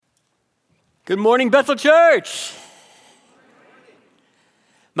Good morning, Bethel Church.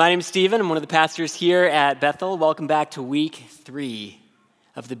 My name is Stephen. I'm one of the pastors here at Bethel. Welcome back to week 3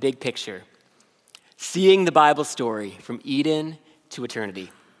 of the big picture, seeing the Bible story from Eden to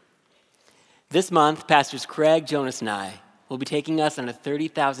eternity. This month, Pastors Craig, Jonas, and I will be taking us on a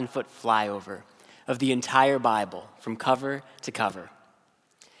 30,000-foot flyover of the entire Bible from cover to cover.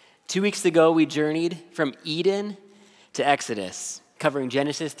 2 weeks ago, we journeyed from Eden to Exodus, covering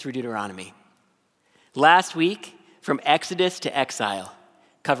Genesis through Deuteronomy. Last week, from Exodus to Exile,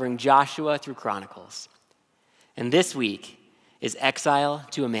 covering Joshua through Chronicles. And this week is Exile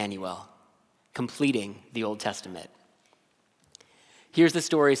to Emmanuel, completing the Old Testament. Here's the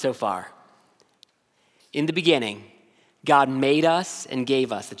story so far. In the beginning, God made us and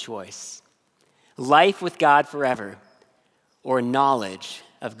gave us a choice: life with God forever, or knowledge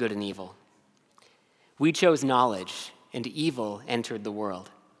of good and evil. We chose knowledge, and evil entered the world.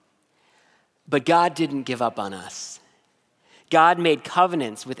 But God didn't give up on us. God made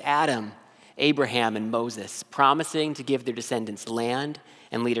covenants with Adam, Abraham, and Moses, promising to give their descendants land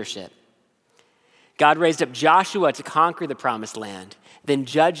and leadership. God raised up Joshua to conquer the promised land, then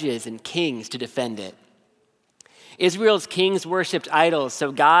judges and kings to defend it. Israel's kings worshipped idols,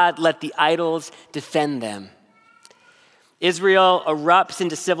 so God let the idols defend them. Israel erupts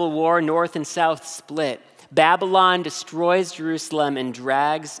into civil war, north and south split. Babylon destroys Jerusalem and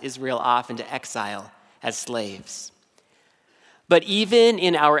drags Israel off into exile as slaves. But even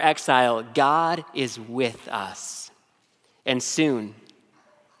in our exile, God is with us. And soon,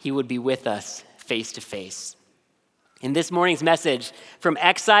 he would be with us face to face. In this morning's message, From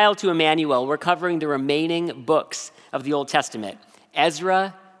Exile to Emmanuel, we're covering the remaining books of the Old Testament,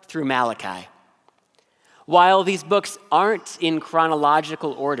 Ezra through Malachi. While these books aren't in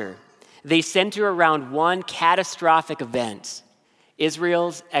chronological order, they center around one catastrophic event: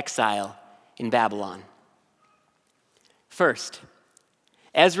 Israel's exile in Babylon. First,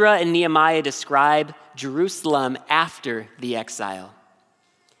 Ezra and Nehemiah describe Jerusalem after the exile.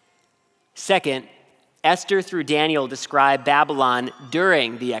 Second, Esther through Daniel describe Babylon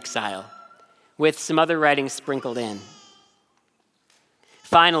during the exile, with some other writings sprinkled in.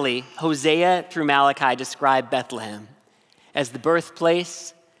 Finally, Hosea through Malachi describe Bethlehem as the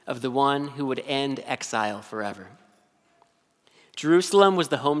birthplace of the one who would end exile forever. Jerusalem was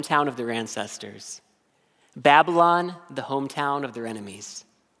the hometown of their ancestors. Babylon, the hometown of their enemies.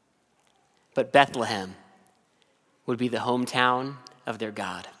 But Bethlehem would be the hometown of their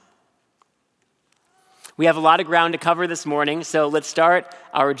God. We have a lot of ground to cover this morning, so let's start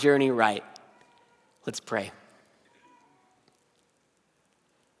our journey right. Let's pray.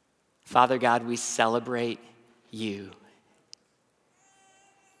 Father God, we celebrate you.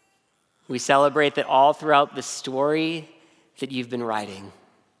 We celebrate that all throughout the story that you've been writing,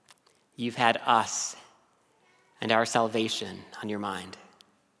 you've had us and our salvation on your mind.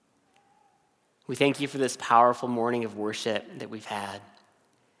 We thank you for this powerful morning of worship that we've had,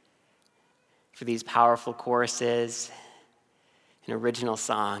 for these powerful choruses, an original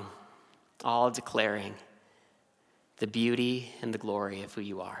song, all declaring the beauty and the glory of who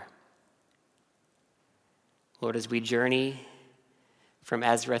you are. Lord, as we journey from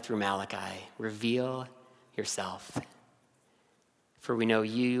Ezra through Malachi, reveal yourself. For we know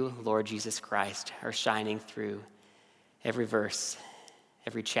you, Lord Jesus Christ, are shining through every verse,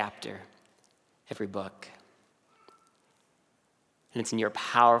 every chapter, every book. And it's in your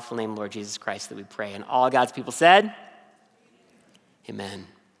powerful name, Lord Jesus Christ, that we pray. And all God's people said, Amen.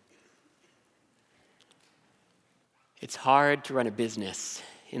 It's hard to run a business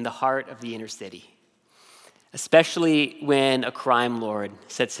in the heart of the inner city, especially when a crime lord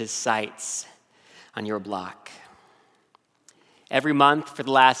sets his sights on your block. Every month for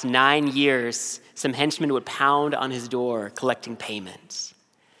the last 9 years, some henchmen would pound on his door collecting payments.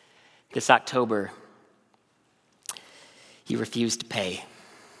 This October, he refused to pay.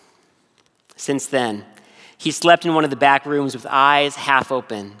 Since then, he slept in one of the back rooms with eyes half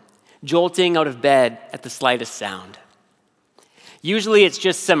open, jolting out of bed at the slightest sound. Usually it's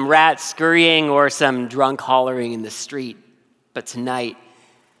just some rat scurrying or some drunk hollering in the street, but tonight,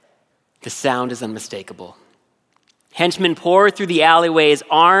 the sound is unmistakable. Henchmen pour through the alleyways,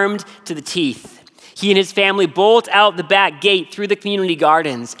 armed to the teeth. He and his family bolt out the back gate through the community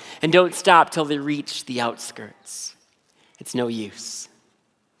gardens and don't stop till they reach the outskirts. It's no use.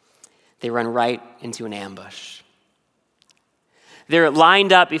 They run right into an ambush. They're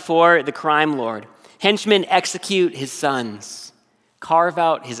lined up before the crime lord. Henchmen execute his sons, carve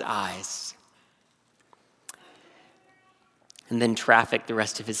out his eyes, and then traffic the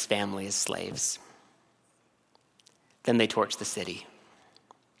rest of his family as slaves. Then they torch the city.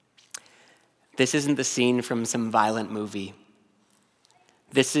 This isn't the scene from some violent movie.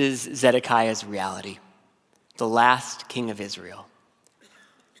 This is Zedekiah's reality, the last king of Israel,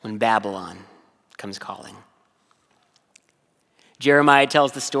 when Babylon comes calling. Jeremiah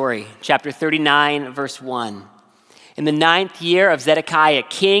tells the story, chapter 39, verse 1. In the 9th year of Zedekiah,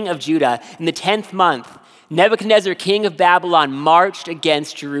 king of Judah, in the 10th month, Nebuchadnezzar, king of Babylon, marched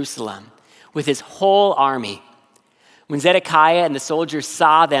against Jerusalem with his whole army. When Zedekiah and the soldiers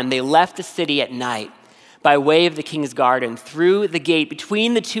saw them, they left the city at night by way of the king's garden, through the gate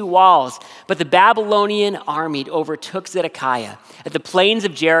between the two walls. But the Babylonian army overtook Zedekiah at the plains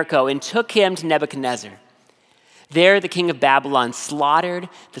of Jericho and took him to Nebuchadnezzar. There the king of Babylon slaughtered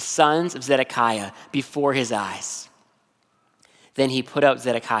the sons of Zedekiah before his eyes. Then he put out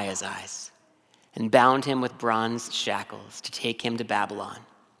Zedekiah's eyes and bound him with bronze shackles to take him to Babylon.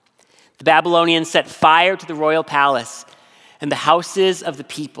 The Babylonians set fire to the royal palace and the houses of the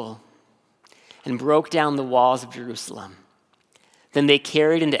people and broke down the walls of Jerusalem. Then they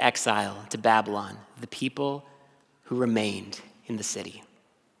carried into exile to Babylon the people who remained in the city.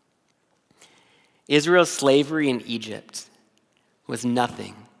 Israel's slavery in Egypt was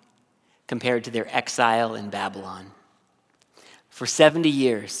nothing compared to their exile in Babylon. For 70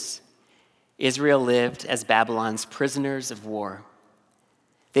 years, Israel lived as Babylon's prisoners of war.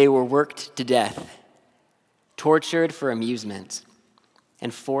 They were worked to death, tortured for amusement,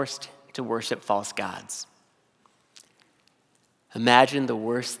 and forced to worship false gods. Imagine the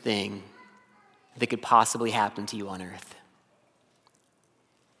worst thing that could possibly happen to you on earth.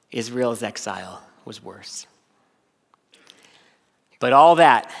 Israel's exile was worse. But all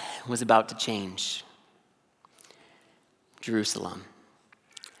that was about to change. Jerusalem,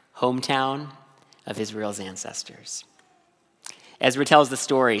 hometown of Israel's ancestors. Ezra tells the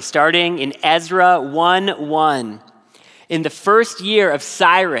story, starting in Ezra 1:1. In the first year of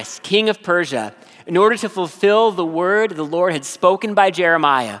Cyrus, king of Persia, in order to fulfill the word the Lord had spoken by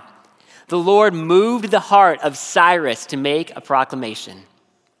Jeremiah, the Lord moved the heart of Cyrus to make a proclamation.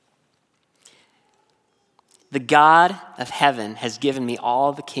 The God of heaven has given me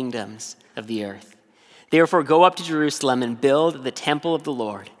all the kingdoms of the earth. Therefore, go up to Jerusalem and build the temple of the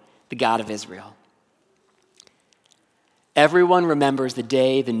Lord, the God of Israel. Everyone remembers the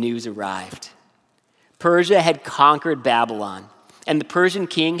day the news arrived. Persia had conquered Babylon, and the Persian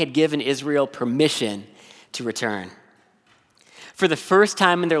king had given Israel permission to return. For the first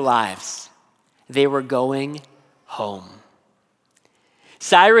time in their lives, they were going home.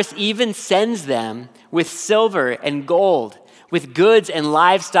 Cyrus even sends them with silver and gold, with goods and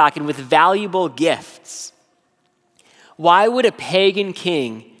livestock, and with valuable gifts. Why would a pagan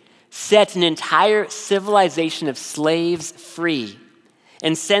king set an entire civilization of slaves free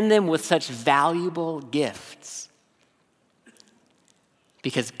and send them with such valuable gifts?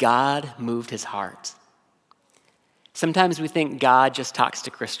 Because God moved his heart. Sometimes we think God just talks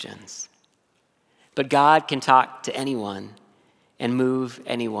to Christians, but God can talk to anyone and move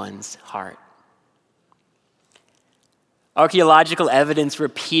anyone's heart. Archaeological evidence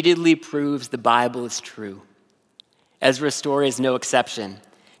repeatedly proves the Bible is true. Ezra's story is no exception.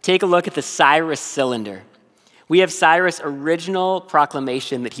 Take a look at the Cyrus cylinder. We have Cyrus' original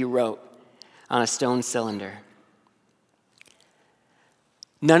proclamation that he wrote on a stone cylinder.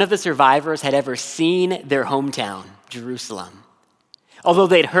 None of the survivors had ever seen their hometown, Jerusalem. Although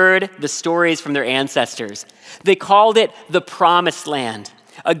they'd heard the stories from their ancestors, they called it the Promised Land,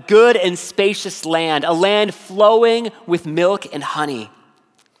 a good and spacious land, a land flowing with milk and honey.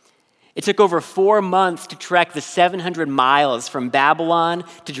 It took over 4 months to trek the 700 miles from Babylon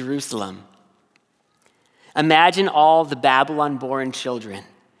to Jerusalem. Imagine all the Babylon-born children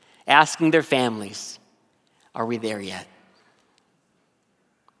asking their families, "Are we there yet?"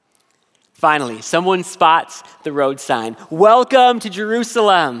 Finally, someone spots the road sign, "Welcome to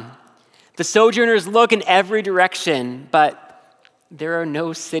Jerusalem." The sojourners look in every direction, but there are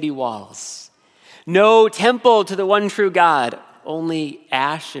no city walls, no temple to the one true God, only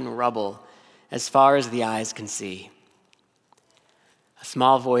ash and rubble as far as the eyes can see. A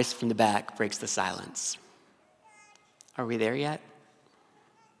small voice from the back breaks the silence. Are we there yet?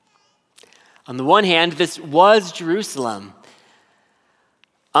 On the one hand, this was Jerusalem.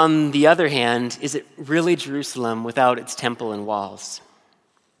 On the other hand, is it really Jerusalem without its temple and walls?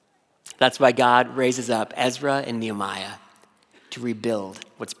 That's why God raises up Ezra and Nehemiah to rebuild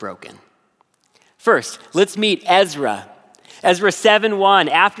what's broken. First, let's meet Ezra. Ezra 7:1.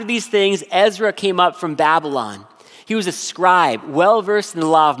 After these things, Ezra came up from Babylon. He was a scribe, well-versed in the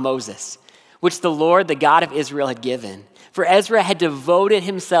law of Moses, which the Lord, the God of Israel, had given. For Ezra had devoted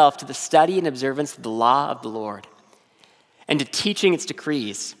himself to the study and observance of the law of the Lord, and to teaching its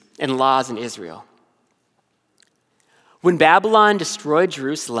decrees, and laws in Israel. When Babylon destroyed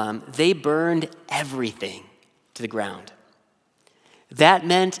Jerusalem, they burned everything to the ground. That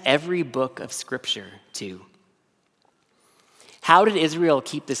meant every book of Scripture, too. How did Israel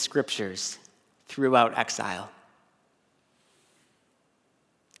keep the Scriptures throughout exile?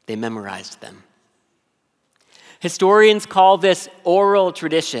 They memorized them. Historians call this oral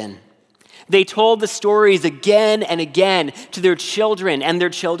tradition. They told the stories again and again to their children and their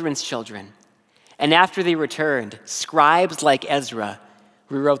children's children. And after they returned, scribes like Ezra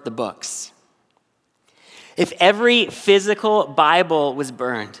rewrote the books. If every physical Bible was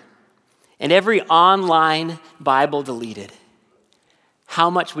burned and every online Bible deleted, how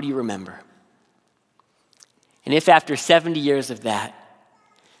much would you remember? And if after 70 years of that,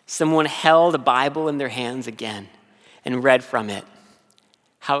 someone held a Bible in their hands again and read from it,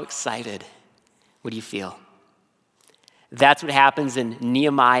 how excited would you feel? That's what happens in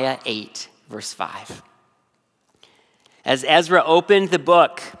Nehemiah 8, verse 5. As Ezra opened the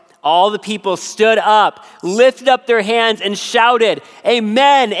book, all the people stood up, lifted up their hands, and shouted,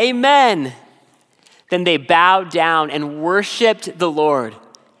 "Amen, amen." Then they bowed down and worshiped the Lord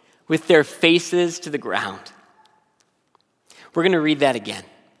with their faces to the ground. We're going to read that again.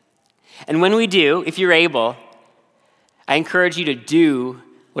 And when we do, if you're able, I encourage you to do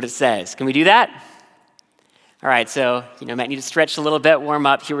what it says. Can we do that? All right, so might need to stretch a little bit, warm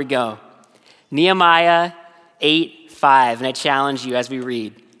up. Here we go. Nehemiah 8:5, and I challenge you as we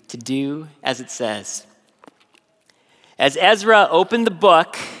read to do as it says. As Ezra opened the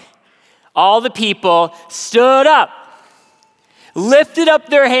book, all the people stood up, lifted up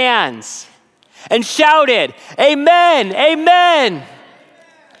their hands, and shouted, "Amen, amen."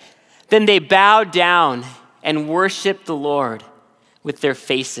 Then they bowed down and worshiped the Lord with their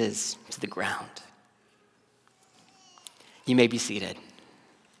faces to the ground. You may be seated.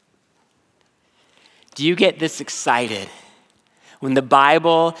 Do you get this excited when the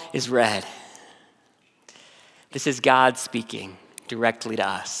Bible is read? This is God speaking directly to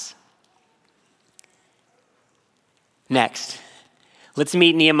us. Next, let's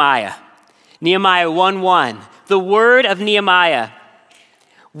meet Nehemiah. Nehemiah 1:1, the word of Nehemiah.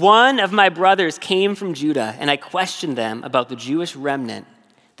 One of my brothers came from Judah, and I questioned them about the Jewish remnant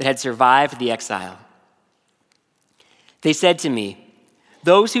that had survived the exile. They said to me,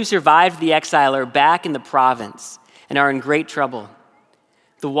 "Those who survived the exile are back in the province and are in great trouble.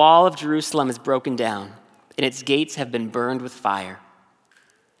 The wall of Jerusalem is broken down, and its gates have been burned with fire."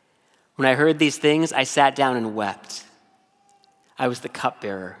 When I heard these things, I sat down and wept. I was the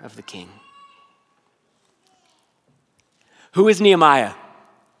cupbearer of the king. Who is Nehemiah?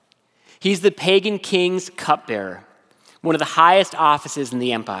 He's the pagan king's cupbearer, one of the highest offices in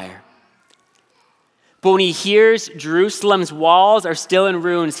the empire. But when he hears Jerusalem's walls are still in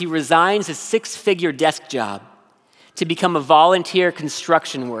ruins, he resigns his 6-figure desk job to become a volunteer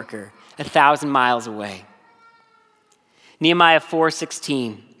construction worker 1,000 miles away. Nehemiah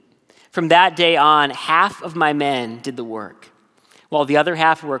 4:16. From that day on, half of my men did the work, while the other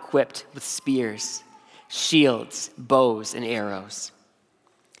half were equipped with spears, shields, bows, and arrows.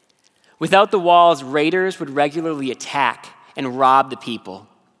 Without the walls, raiders would regularly attack and rob the people.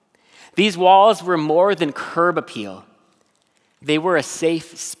 These walls were more than curb appeal. They were a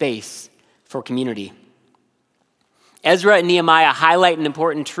safe space for community. Ezra and Nehemiah highlight an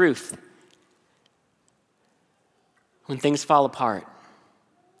important truth. When things fall apart,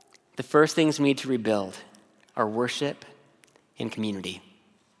 the first things we need to rebuild are worship and community.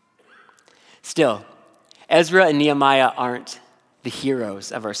 Still, Ezra and Nehemiah aren't the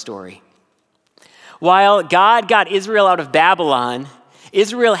heroes of our story. While God got Israel out of Babylon,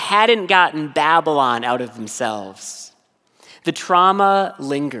 Israel hadn't gotten Babylon out of themselves. The trauma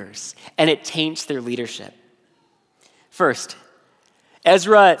lingers, and it taints their leadership. First,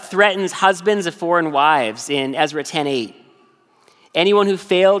 Ezra threatens husbands of foreign wives in Ezra 10:8. Anyone who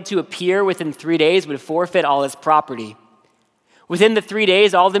failed to appear within 3 days would forfeit all his property. Within the 3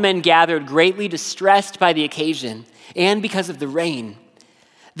 days, all the men gathered, greatly distressed by the occasion and because of the rain.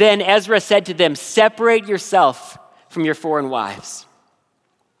 Then Ezra said to them, "Separate yourself from your foreign wives."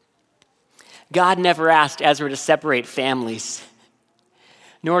 God never asked Ezra to separate families,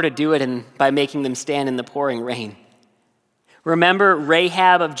 nor to do it by making them stand in the pouring rain. Remember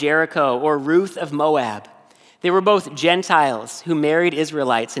Rahab of Jericho or Ruth of Moab. They were both Gentiles who married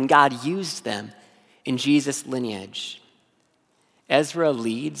Israelites, and God used them in Jesus' lineage. Ezra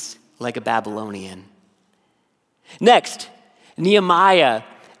leads like a Babylonian. Next, Nehemiah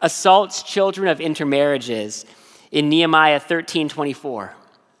assaults children of intermarriages in Nehemiah 13:24.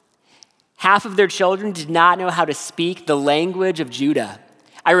 Half of their children did not know how to speak the language of Judah,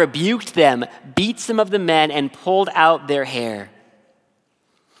 I rebuked them, beat some of the men, and pulled out their hair.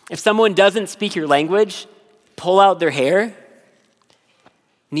 If someone doesn't speak your language, pull out their hair.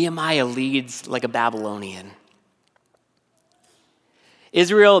 Nehemiah leads like a Babylonian.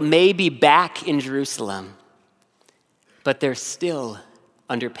 Israel may be back in Jerusalem, but they're still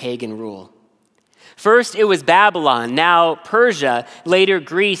under pagan rule. First, it was Babylon, now Persia, later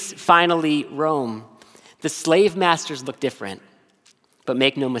Greece, finally Rome. The slave masters look different, but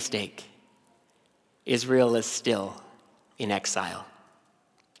make no mistake, Israel is still in exile.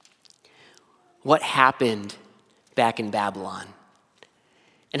 What happened back in Babylon?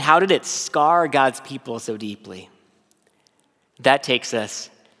 And how did it scar God's people so deeply? That takes us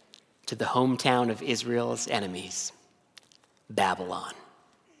to the hometown of Israel's enemies, Babylon.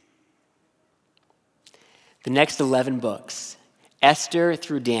 The next 11 books, Esther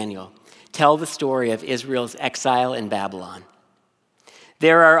through Daniel, tell the story of Israel's exile in Babylon.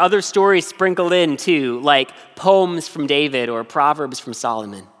 There are other stories sprinkled in too, like poems from David or Proverbs from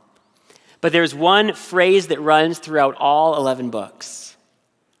Solomon. But there's one phrase that runs throughout all 11 books.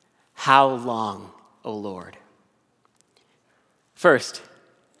 How long, O Lord? First,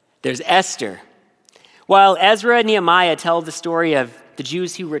 there's Esther. While Ezra and Nehemiah tell the story of the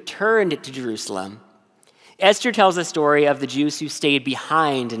Jews who returned to Jerusalem, Esther tells the story of the Jews who stayed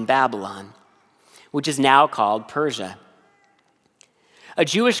behind in Babylon, which is now called Persia. A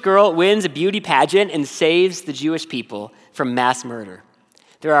Jewish girl wins a beauty pageant and saves the Jewish people from mass murder.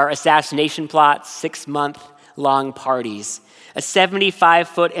 There are assassination plots, 6-month-long parties, a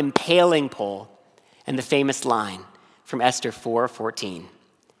 75-foot impaling pole, and the famous line from Esther 4:14.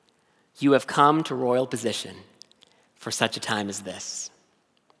 You have come to royal position for such a time as this.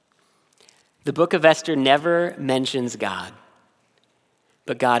 The book of Esther never mentions God,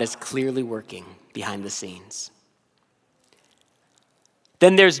 but God is clearly working behind the scenes.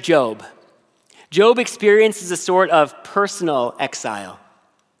 Then there's Job. Job experiences a sort of personal exile.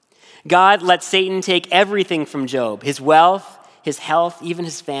 God lets Satan take everything from Job, his wealth, his health, even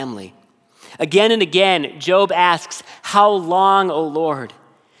his family. Again and again, Job asks, how long, O Lord?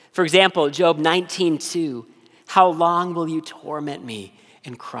 For example, Job 19:2, how long will you torment me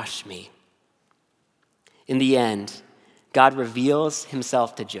and crush me? In the end, God reveals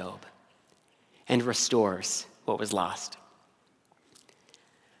himself to Job and restores what was lost.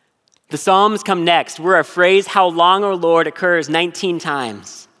 The Psalms come next, where a phrase, how long, O Lord, occurs 19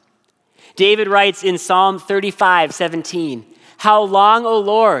 times. David writes in Psalm 35:17, how long, O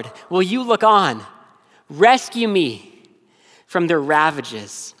Lord, will you look on? Rescue me from their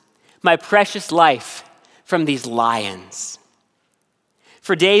ravages, my precious life from these lions.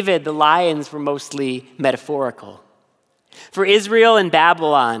 For David, the lions were mostly metaphorical. For Israel and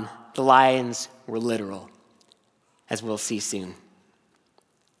Babylon, the lions were literal, as we'll see soon.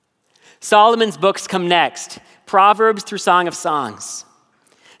 Solomon's books come next, Proverbs through Song of Songs.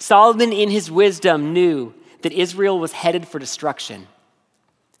 Solomon, in his wisdom, knew that Israel was headed for destruction.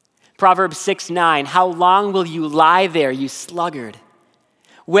 Proverbs 6:9, how long will you lie there, you sluggard?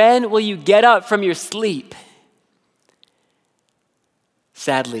 When will you get up from your sleep?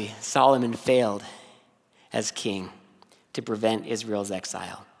 Sadly, Solomon failed as king to prevent Israel's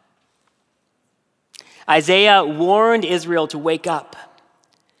exile. Isaiah warned Israel to wake up,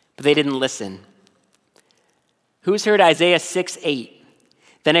 but they didn't listen. Who's heard Isaiah 6:8?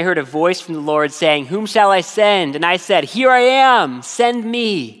 Then I heard a voice from the Lord saying, whom shall I send? And I said, here I am, send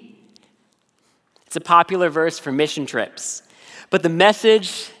me. It's a popular verse for mission trips, but the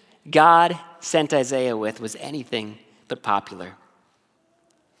message God sent Isaiah with was anything but popular.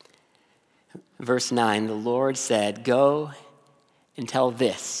 Verse 9, the Lord said, go and tell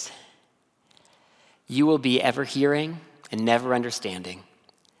this. You will be ever hearing and never understanding,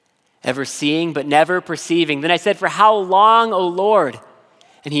 ever seeing but never perceiving. Then I said, for how long, O Lord?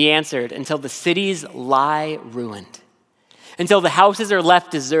 And he answered, until the cities lie ruined, until the houses are left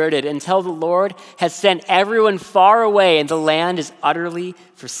deserted, until the Lord has sent everyone far away and the land is utterly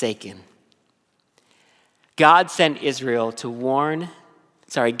forsaken. God sent Isaiah to warn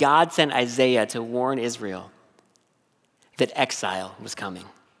Israel that exile was coming.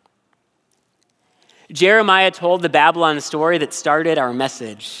 Jeremiah told the Babylon story that started our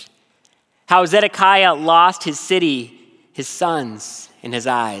message, how Zedekiah lost his city, his sons, and his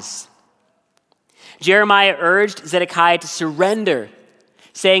eyes. Jeremiah urged Zedekiah to surrender,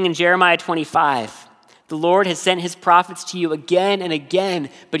 saying in Jeremiah 25, the Lord has sent his prophets to you again and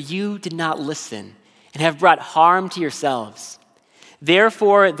again, but you did not listen and have brought harm to yourselves.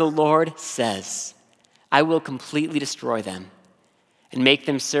 Therefore, the Lord says, I will completely destroy them and make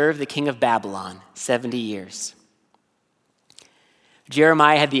them serve the king of Babylon 70 years.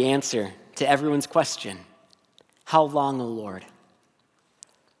 Jeremiah had the answer to everyone's question. How long, O Lord?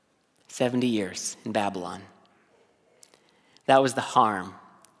 70 years in Babylon. That was the harm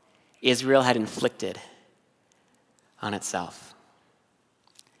Israel had inflicted on itself.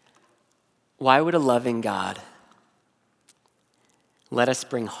 Why would a loving God let us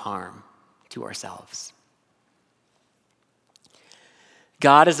bring harm to ourselves?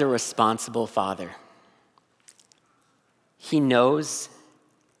 God is a responsible father. He knows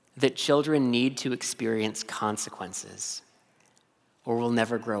that children need to experience consequences or will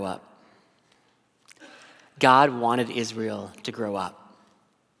never grow up. God wanted Israel to grow up.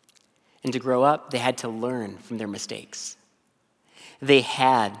 And to grow up, they had to learn from their mistakes. They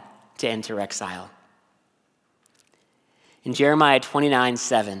had to enter exile. In Jeremiah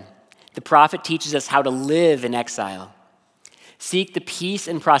 29:7, the prophet teaches us how to live in exile. Seek the peace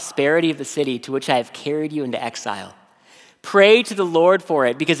and prosperity of the city to which I have carried you into exile. Pray to the Lord for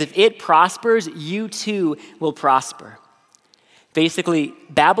it, because if it prospers, you too will prosper. Basically,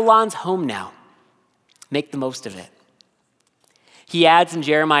 Babylon's home now. Make the most of it. He adds in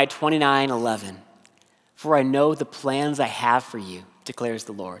Jeremiah 29:11, for I know the plans I have for you, declares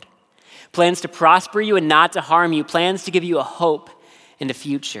the Lord. Plans to prosper you and not to harm you, plans to give you a hope and a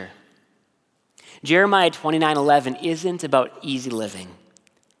future. Jeremiah 29:11 isn't about easy living.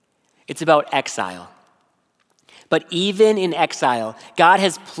 It's about exile. But even in exile, God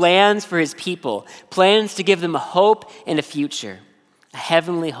has plans for his people, plans to give them a hope and a future, a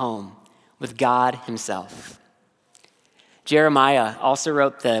heavenly home with God himself. Jeremiah also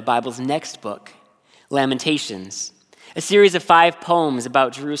wrote the Bible's next book, Lamentations, a series of 5 poems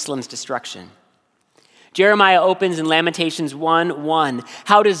about Jerusalem's destruction. Jeremiah opens in Lamentations 1:1,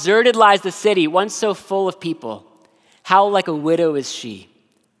 how deserted lies the city, once so full of people. How like a widow is she,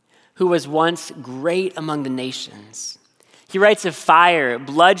 who was once great among the nations. He writes of fire,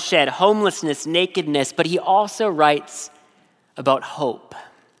 bloodshed, homelessness, nakedness, but he also writes about hope.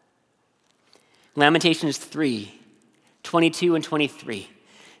 Lamentations 3:22 and 23.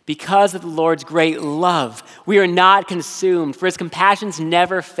 Because of the Lord's great love, we are not consumed, for his compassions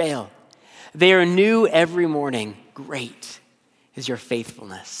never fail. They are new every morning. Great is your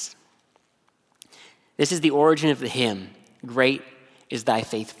faithfulness. This is the origin of the hymn, Great is thy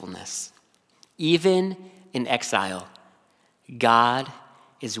faithfulness. Even in exile, God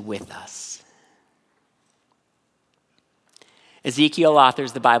is with us. Ezekiel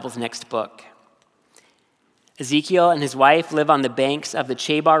authors the Bible's next book. Ezekiel and his wife live on the banks of the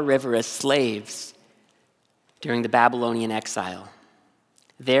Chebar River as slaves during the Babylonian exile.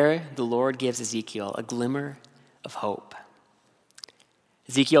 There, the Lord gives Ezekiel a glimmer of hope.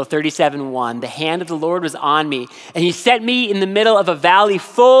 Ezekiel 37:1, the hand of the Lord was on me, and he set me in the middle of a valley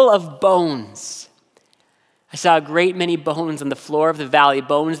full of bones. I saw a great many bones on the floor of the valley,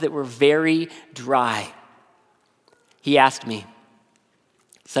 bones that were very dry. He asked me,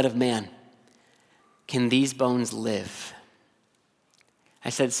 Son of man, can these bones live? I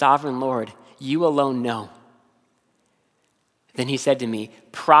said, Sovereign Lord, you alone know. Then he said to me,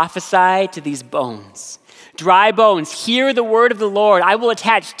 prophesy to these bones. Dry bones, hear the word of the Lord. I will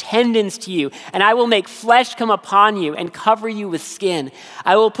attach tendons to you, and I will make flesh come upon you and cover you with skin.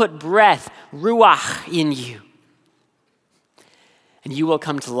 I will put breath, ruach, in you, and you will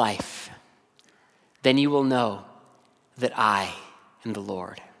come to life. Then you will know that I am the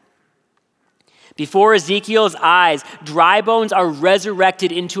Lord. Before Ezekiel's eyes, dry bones are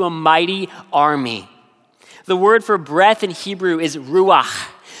resurrected into a mighty army. The word for breath in Hebrew is ruach,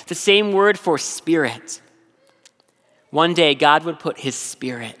 the same word for spirit. One day, God would put his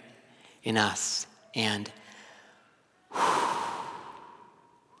spirit in us and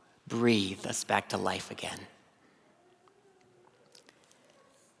breathe us back to life again.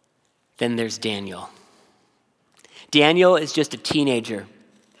 Then there's Daniel. Daniel is just a teenager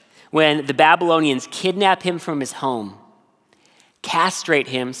when the Babylonians kidnap him from his home, castrate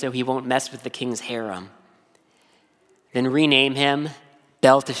him so he won't mess with the king's harem, then rename him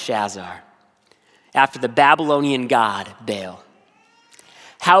Belteshazzar, after the Babylonian god Baal.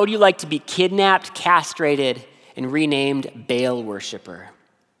 How would you like to be kidnapped, castrated, and renamed Baal worshiper?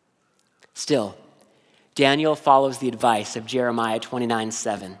 Still, Daniel follows the advice of Jeremiah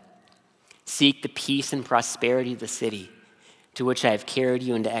 29:7. Seek the peace and prosperity of the city to which I have carried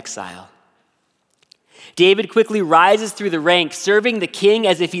you into exile. David quickly rises through the ranks, serving the king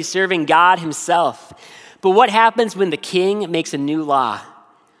as if he's serving God himself. But what happens when the king makes a new law,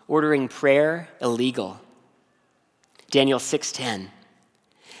 ordering prayer illegal? Daniel 6:10.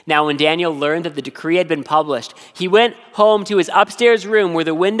 Now when Daniel learned that the decree had been published, he went home to his upstairs room where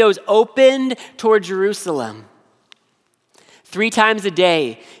the windows opened toward Jerusalem. 3 times a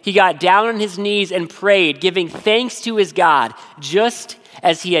day, he got down on his knees and prayed, giving thanks to his God, just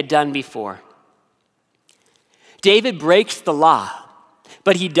as he had done before. David breaks the law,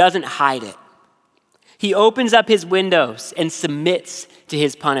 but he doesn't hide it. He opens up his windows and submits to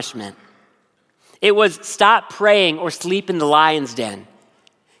his punishment. It was stop praying or sleep in the lion's den.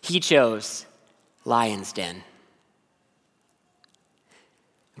 He chose lion's den.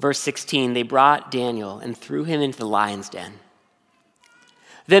 Verse 16, they brought Daniel and threw him into the lion's den.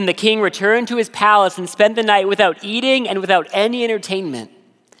 Then the king returned to his palace and spent the night without eating and without any entertainment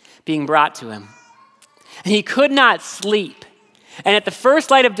being brought to him. And he could not sleep. And at the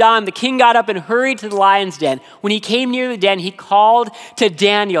first light of dawn, the king got up and hurried to the lion's den. When he came near the den, he called to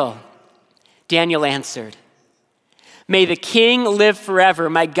Daniel. Daniel answered, "May the king live forever.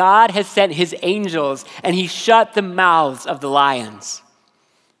 My God has sent his angels, and he shut the mouths of the lions."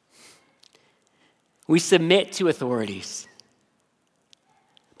 We submit to authorities,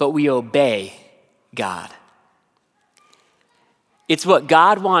 but we obey God. It's what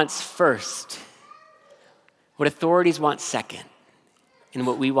God wants first, what authorities want second, and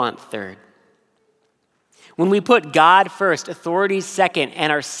what we want third. When we put God first, authorities second,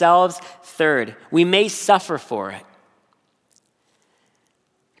 and ourselves third, we may suffer for it.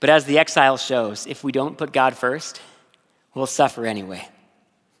 But as the Exile shows, if we don't put God first, we'll suffer anyway.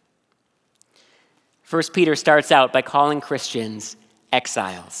 1 Peter starts out by calling Christians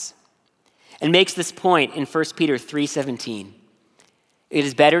exiles and makes this point in 1 Peter 3:17. It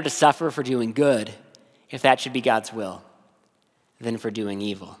is better to suffer for doing good, if that should be God's will, than for doing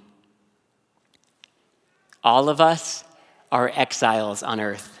evil. All of us are exiles on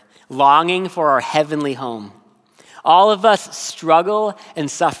earth, longing for our heavenly home. All of us struggle and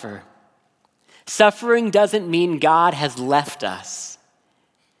suffer. Suffering doesn't mean God has left us.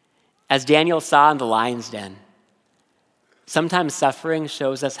 As Daniel saw in the lion's den, sometimes suffering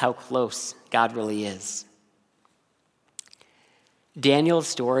shows us how close God really is. Daniel's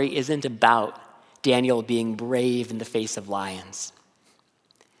story isn't about Daniel being brave in the face of lions.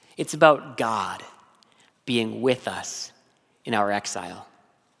 It's about God being with us in our exile.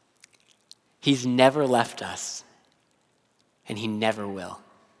 He's never left us, and he never will.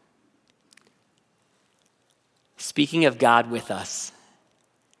 Speaking of God with us,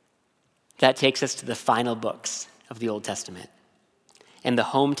 that takes us to the final books of the Old Testament and the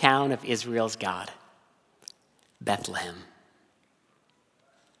hometown of Israel's God, Bethlehem.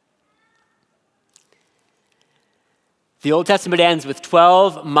 The Old Testament ends with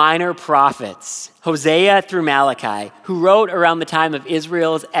 12 minor prophets, Hosea through Malachi, who wrote around the time of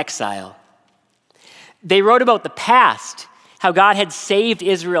Israel's exile. They wrote about the past, how God had saved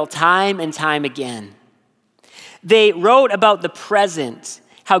Israel time and time again. They wrote about the present,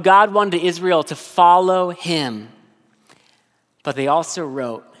 how God wanted Israel to follow him. But they also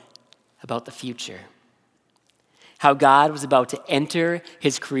wrote about the future, how God was about to enter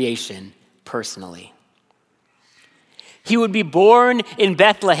his creation personally. He would be born in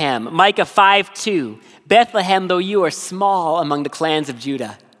Bethlehem, Micah 5:2. Bethlehem, though you are small among the clans of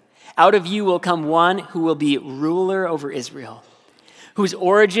Judah, out of you will come one who will be ruler over Israel, whose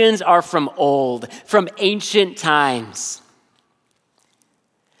origins are from old, from ancient times.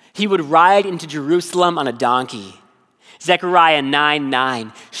 He would ride into Jerusalem on a donkey. Zechariah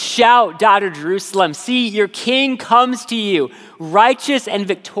 9:9. Shout, daughter Jerusalem, see, your king comes to you, righteous and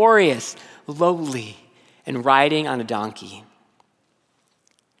victorious, lowly, and riding on a donkey.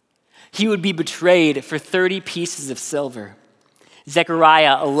 He would be betrayed for 30 pieces of silver.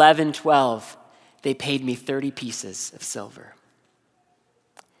 Zechariah 11:12. They paid me 30 pieces of silver.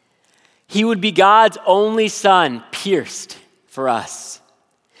 He would be God's only son, pierced for us.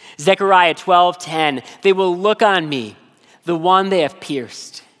 Zechariah 12:10. They will look on me, the one they have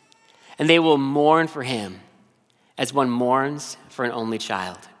pierced, and they will mourn for him as one mourns for an only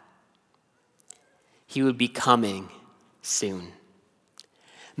child. He would be coming soon.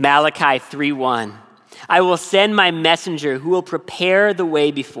 Malachi 3:1. I will send my messenger who will prepare the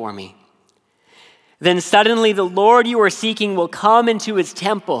way before me. Then suddenly the Lord you are seeking will come into his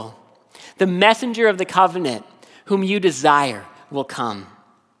temple. The messenger of the covenant whom you desire will come.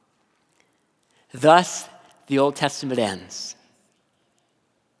 Thus, the Old Testament ends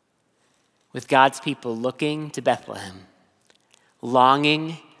with God's people looking to Bethlehem,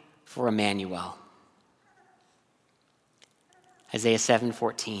 longing for Emmanuel. Isaiah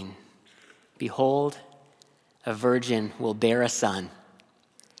 7:14. Behold, a virgin will bear a son,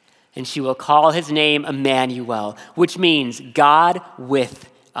 and she will call his name Emmanuel, which means God with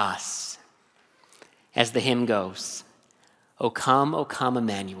us. As the hymn goes, O come,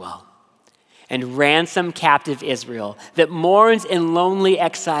 Emmanuel. and ransom captive Israel that mourns in lonely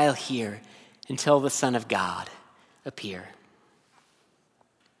exile here until the Son of God appear.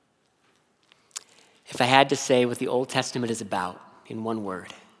 If I had to say what the Old Testament is about in one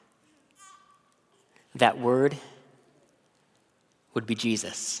word, that word would be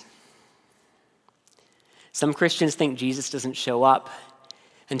Jesus. Some Christians think Jesus doesn't show up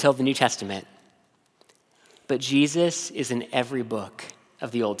until the New Testament, but Jesus is in every book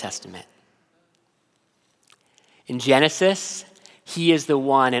of the Old Testament. In Genesis, he is the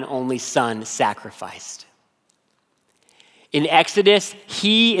one and only Son sacrificed. In Exodus,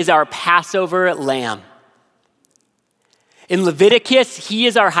 he is our Passover lamb. In Leviticus, he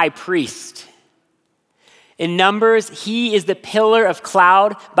is our high priest. In Numbers, he is the pillar of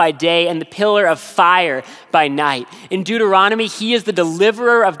cloud by day and the pillar of fire by night. In Deuteronomy, he is the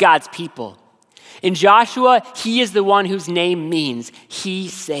deliverer of God's people. In Joshua, he is the one whose name means he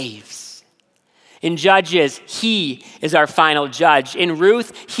saves. In Judges, he is our final judge. In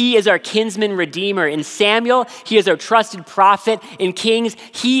Ruth, he is our kinsman redeemer. In Samuel, he is our trusted prophet. In Kings,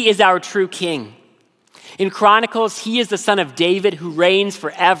 he is our true king. In Chronicles, he is the son of David who reigns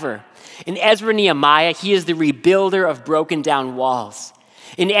forever. In Ezra and Nehemiah, he is the rebuilder of broken down walls.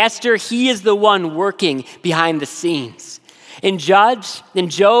 In Esther, he is the one working behind the scenes. In Job,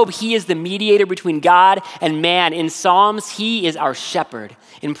 he is the mediator between God and man. In Psalms, he is our shepherd.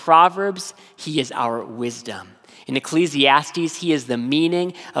 In Proverbs, he is our wisdom. In Ecclesiastes, he is the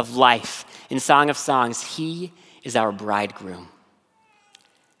meaning of life. In Song of Songs, he is our bridegroom.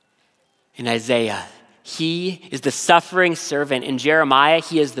 In Isaiah, he is the suffering servant. In Jeremiah,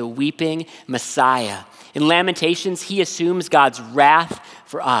 he is the weeping Messiah. In Lamentations, he assumes God's wrath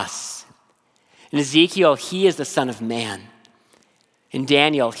for us. In Ezekiel, he is the Son of Man. In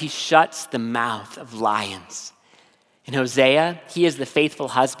Daniel, he shuts the mouth of lions. In Hosea, he is the faithful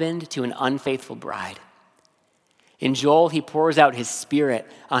husband to an unfaithful bride. In Joel, he pours out his spirit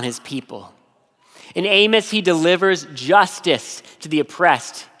on his people. In Amos, he delivers justice to the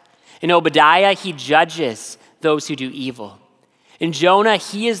oppressed. In Obadiah, he judges those who do evil. In Jonah,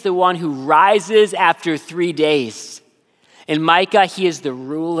 he is the one who rises after 3 days. In Micah, he is the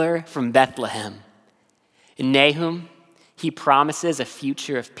ruler from Bethlehem. In Nahum, he promises a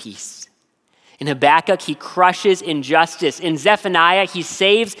future of peace. In Habakkuk, he crushes injustice. In Zephaniah, he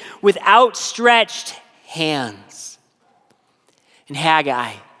saves with outstretched hands. In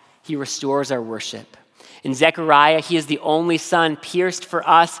Haggai, he restores our worship. In Zechariah, he is the only son pierced for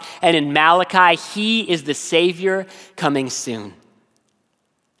us. And in Malachi, he is the Savior coming soon.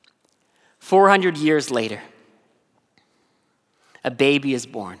 400 years later, a baby is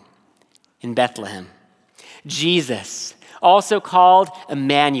born in Bethlehem. Jesus, also called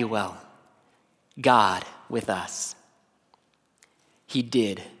Emmanuel, God with us. He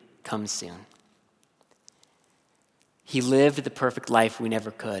did come soon. He lived the perfect life we never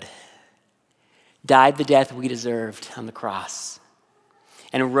could, died the death we deserved on the cross,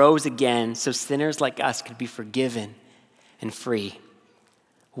 and rose again so sinners like us could be forgiven and free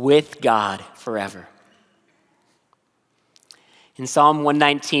with God forever. In Psalm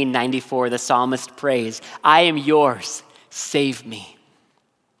 119:94, the psalmist prays, "I am yours, save me."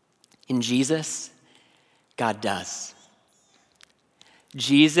 In Jesus, God does.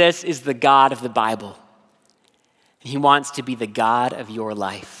 Jesus is the God of the Bible, and he wants to be the God of your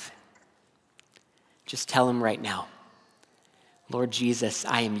life. Just tell him right now, "Lord Jesus,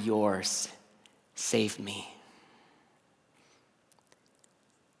 I am yours, save me."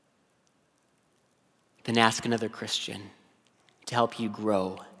 Then ask another Christian to help you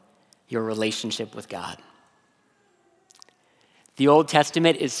grow your relationship with God. The Old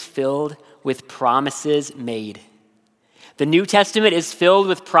Testament is filled with promises made. The New Testament is filled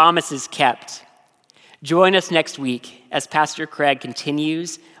with promises kept. Join us next week as Pastor Craig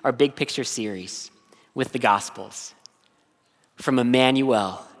continues our Big Picture series with the Gospels, from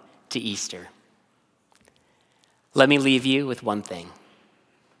Emmanuel to Easter. Let me leave you with one thing.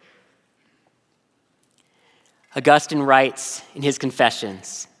 Augustine writes in his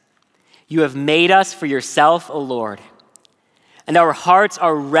Confessions, "You have made us for yourself, O Lord, and our hearts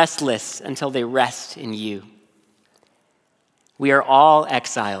are restless until they rest in you. We are all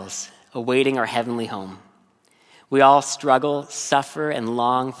exiles awaiting our heavenly home. We all struggle, suffer, and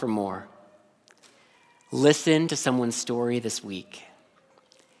long for more. Listen to someone's story this week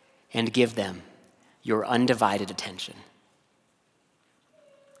and give them your undivided attention."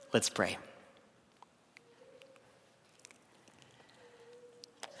 Let's pray.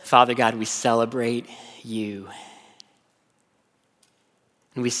 Father God, we celebrate you.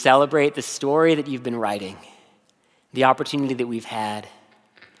 And we celebrate the story that you've been writing, the opportunity that we've had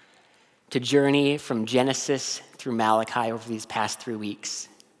to journey from Genesis through Malachi over these past 3 weeks.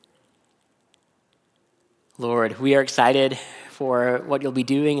 Lord, we are excited for what you'll be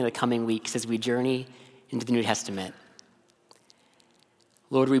doing in the coming weeks as we journey into the New Testament.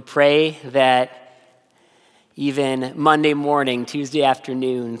 Lord, we pray that even Monday morning, Tuesday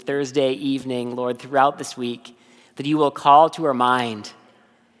afternoon, Thursday evening, Lord, throughout this week, that you will call to our mind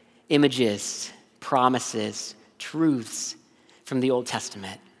images, promises, truths from the Old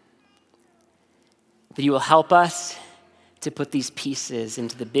Testament. That you will help us to put these pieces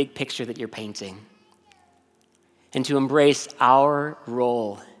into the big picture that you're painting and to embrace our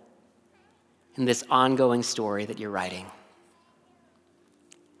role in this ongoing story that you're writing.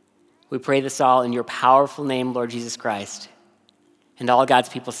 We pray this all in your powerful name, Lord Jesus Christ. And all God's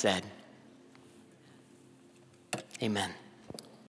people said, amen.